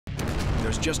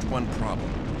There's just one problem.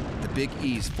 The Big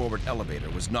E's forward elevator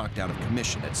was knocked out of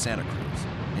commission at Santa Cruz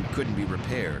and couldn't be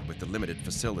repaired with the limited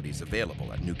facilities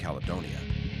available at New Caledonia.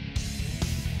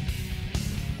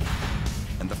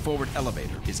 And the forward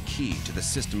elevator is key to the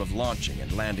system of launching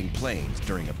and landing planes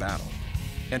during a battle.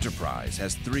 Enterprise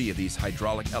has 3 of these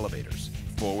hydraulic elevators,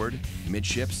 forward,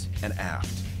 midships, and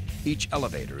aft. Each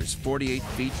elevator is 48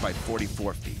 feet by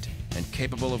 44 feet and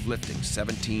capable of lifting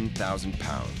 17,000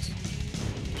 pounds.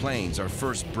 Planes are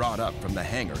first brought up from the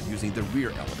hangar using the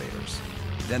rear elevators.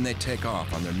 Then they take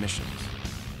off on their missions.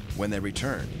 When they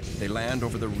return, they land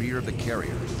over the rear of the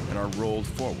carrier and are rolled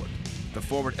forward. The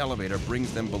forward elevator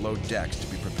brings them below decks to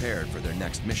be prepared for their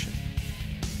next mission.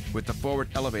 With the forward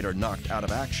elevator knocked out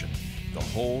of action, the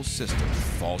whole system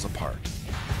falls apart.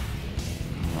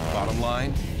 Bottom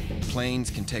line,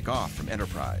 planes can take off from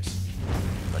Enterprise,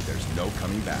 but there's no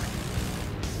coming back.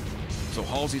 So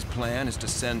Halsey's plan is to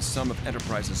send some of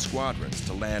Enterprise's squadrons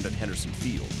to land at Henderson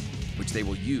Field, which they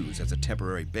will use as a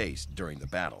temporary base during the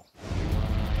battle.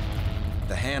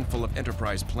 The handful of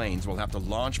Enterprise planes will have to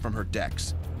launch from her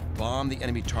decks, bomb the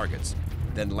enemy targets,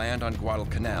 then land on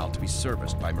Guadalcanal to be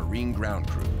serviced by Marine ground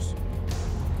crews.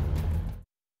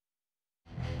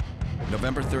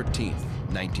 November 13th,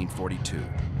 1942,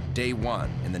 Day 1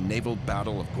 in the naval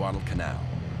battle of Guadalcanal.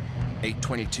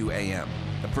 8:22 a.m.,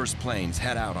 the first planes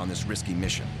head out on this risky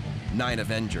mission. 9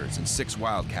 Avengers and 6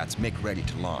 Wildcats make ready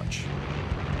to launch.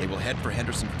 They will head for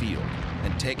Henderson Field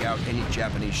and take out any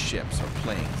Japanese ships or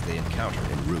planes they encounter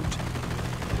en route.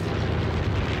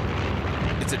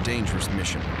 It's a dangerous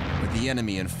mission. With the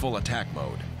enemy in full attack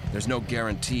mode, there's no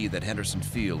guarantee that Henderson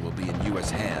Field will be in U.S.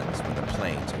 hands when the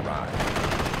planes arrive.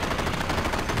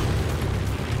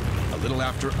 A little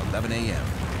after 11 a.m.,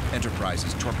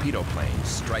 Enterprise's torpedo planes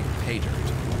strike pay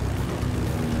dirt.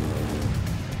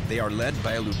 They are led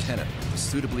by a lieutenant with a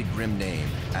suitably grim name,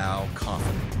 Al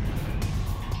Coffin.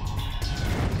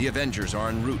 The Avengers are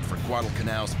en route for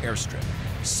Guadalcanal's airstrip.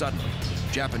 Suddenly,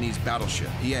 Japanese battleship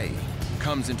Hiei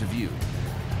comes into view.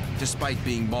 Despite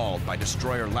being mauled by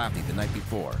destroyer Laffey the night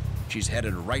before, she's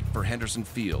headed right for Henderson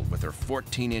Field with her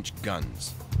 14-inch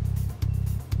guns.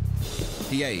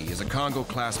 Hiei is a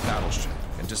Congo-class battleship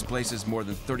and displaces more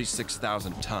than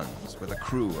 36,000 tons with a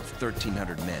crew of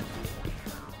 1,300 men.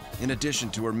 In addition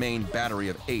to her main battery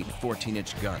of 8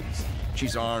 14-inch guns,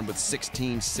 she's armed with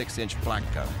 16 6-inch flak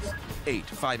guns, 8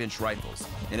 5-inch rifles,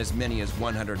 and as many as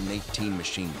 118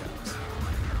 machine guns.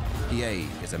 Hiei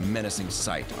is a menacing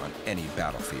sight on any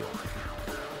battlefield.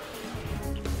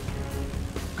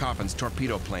 Coffin's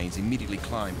torpedo planes immediately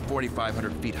climb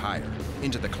 4,500 feet higher,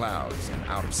 into the clouds and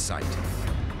out of sight.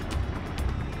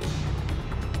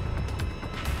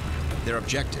 Their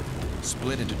objective,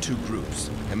 split into 2 groups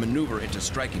and maneuver into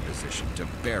striking position to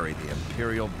bury the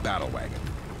Imperial battle wagon.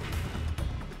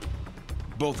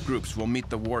 Both groups will meet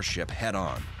the warship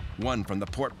head-on, one from the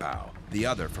port bow, the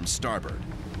other from starboard.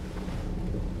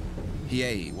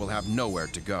 Hiei will have nowhere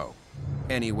to go.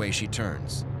 Any way she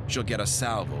turns, she'll get a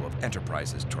salvo of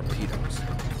Enterprise's torpedoes.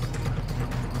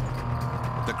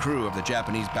 The crew of the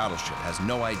Japanese battleship has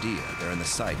no idea they're in the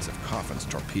sights of Coffin's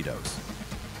torpedoes.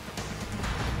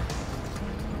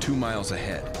 2 miles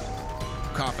ahead,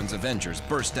 Coffin's Avengers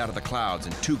burst out of the clouds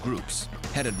in 2 groups,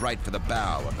 headed right for the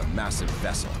bow of the massive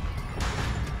vessel.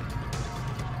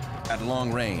 At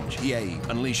long range, Hiei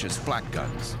unleashes flak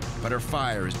guns, but her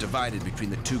fire is divided between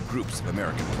the 2 groups of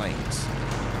American planes.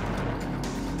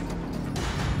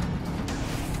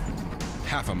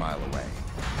 Half a mile away,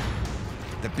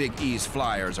 the Big E's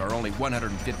flyers are only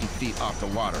 150 feet off the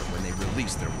water when they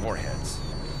release their warheads.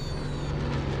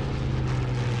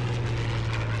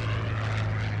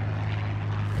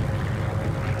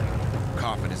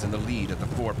 Coffin is in the lead of the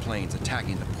 4 planes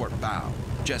attacking the port bow,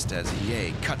 just as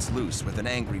Hiei cuts loose with an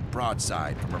angry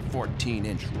broadside from her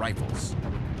 14-inch rifles.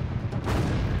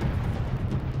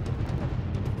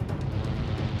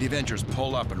 The Avengers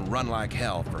pull up and run like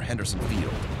hell for Henderson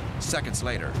Field. Seconds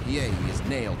later, Hiei is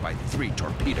nailed by 3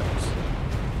 torpedoes.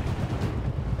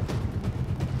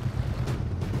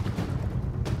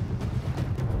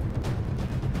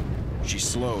 She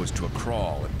slows to a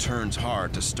crawl and turns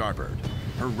hard to starboard.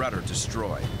 Her rudder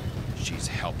destroyed. She's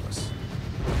helpless.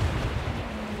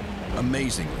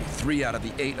 Amazingly, 3 out of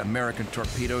the 8 American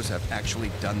torpedoes have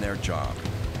actually done their job.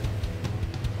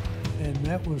 And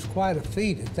that was quite a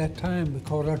feat at that time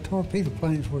because our torpedo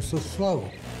planes were so slow.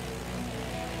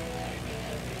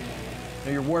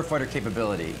 Now, your warfighter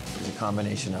capability is a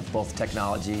combination of both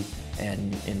technology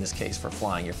and, in this case, for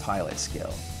flying, your pilot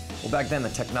skill. Well, back then, the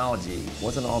technology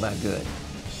wasn't all that good.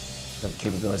 The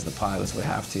capabilities of the pilots would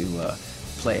have to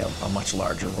play a much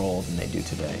larger role than they do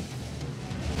today.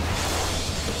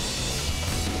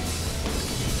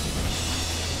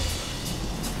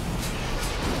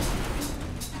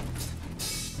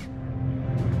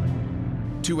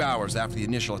 2 hours after the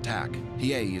initial attack,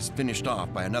 Hiei is finished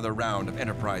off by another round of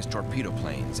Enterprise torpedo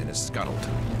planes and is scuttled.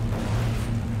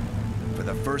 For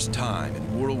the first time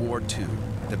in World War II,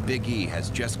 the Big E has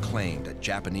just claimed a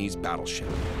Japanese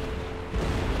battleship.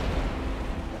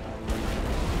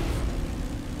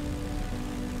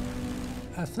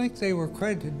 I think they were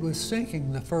credited with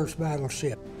sinking the first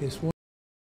battleship. It's